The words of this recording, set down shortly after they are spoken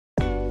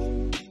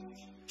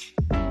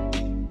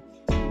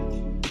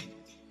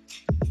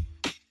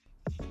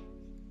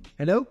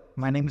Hello,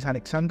 my name is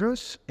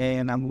Alexandros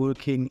and I'm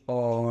working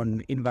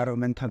on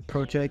environmental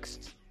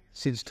projects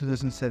since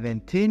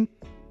 2017,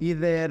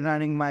 either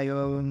running my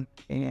own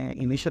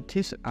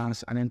initiatives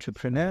as an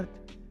entrepreneur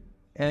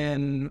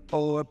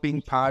or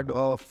being part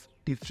of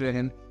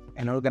different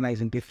and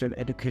organizing different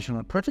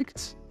educational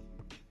projects.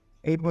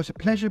 It was a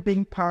pleasure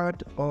being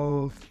part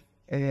of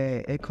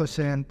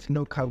EcoCent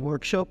local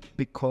workshop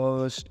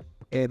because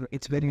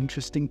it's very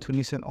interesting to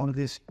listen all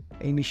these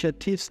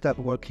initiatives that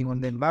are working on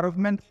the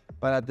environment,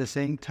 but at the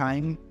same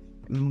time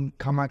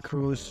come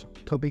across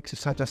topics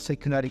such as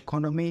circular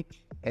economy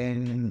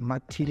and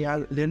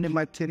learning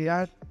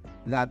material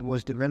that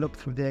was developed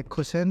through the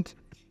EcoCent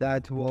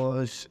that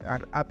was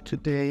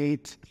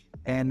up-to-date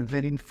and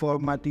very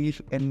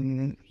informative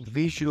and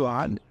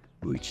visual,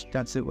 which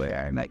that's the way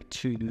I like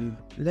to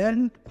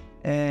learn,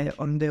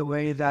 on the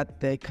way that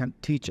they can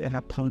teach and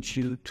approach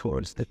you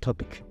towards the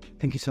topic.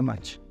 Thank you so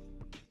much.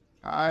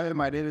 Hi,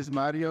 my name is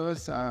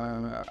Marius.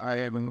 I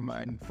am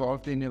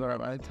involved in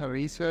environmental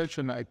research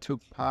and I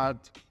took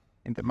part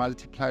in the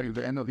multiplier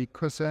event of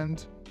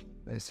EcoCent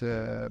as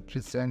a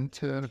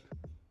presenter.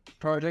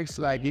 Projects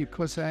like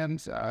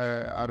EcoCent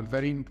are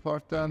very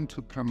important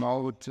to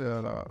promote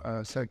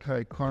circular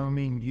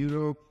economy in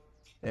Europe.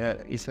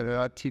 It's a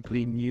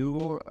relatively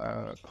new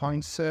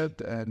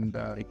concept and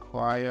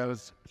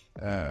requires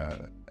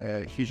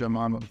a huge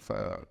amount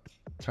of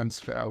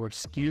transfer our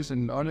skills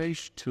and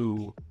knowledge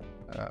to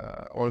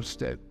all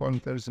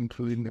stakeholders,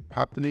 including the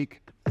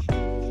public.